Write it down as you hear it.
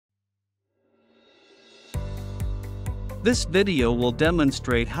This video will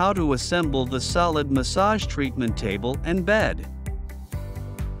demonstrate how to assemble the solid massage treatment table and bed.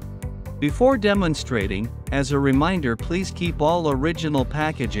 Before demonstrating, as a reminder, please keep all original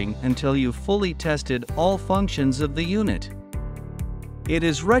packaging until you've fully tested all functions of the unit. It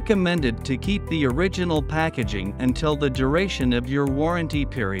is recommended to keep the original packaging until the duration of your warranty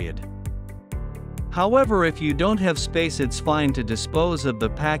period. However, if you don't have space, it's fine to dispose of the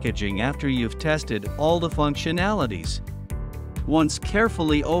packaging after you've tested all the functionalities. Once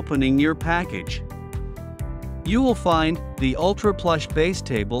carefully opening your package, you will find the ultra-plush base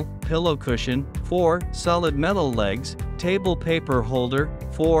table, pillow cushion, 4 solid metal legs, table paper holder,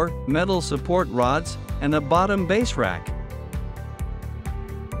 4 metal support rods, and a bottom base rack.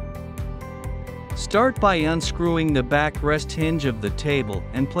 Start by unscrewing the backrest hinge of the table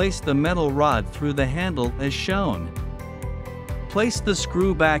and place the metal rod through the handle as shown. Place the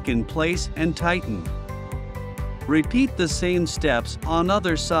screw back in place and tighten. Repeat the same steps on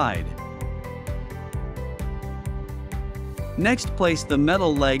other side. Next, place the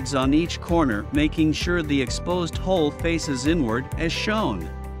metal legs on each corner, making sure the exposed hole faces inward as shown.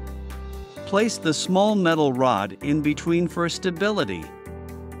 Place the small metal rod in between for stability.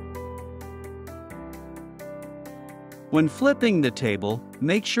 When flipping the table,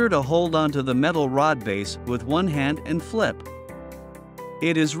 make sure to hold onto the metal rod base with one hand and flip.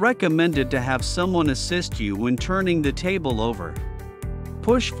 It is recommended to have someone assist you when turning the table over.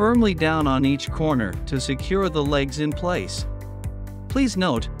 Push firmly down on each corner to secure the legs in place. Please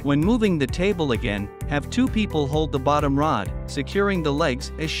note, when moving the table again, have 2 people hold the bottom rod, securing the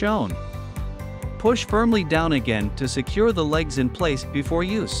legs as shown. Push firmly down again to secure the legs in place before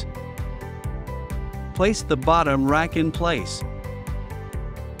use. Place the bottom rack in place.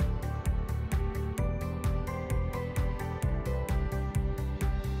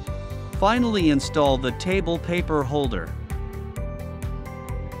 Finally, install the table paper holder.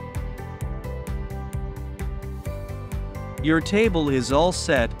 Your table is all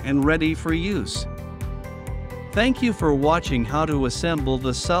set and ready for use. Thank you for watching how to assemble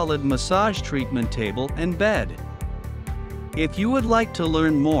the solid massage treatment table and bed. If you would like to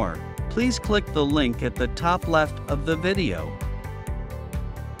learn more, please click the link at the top left of the video.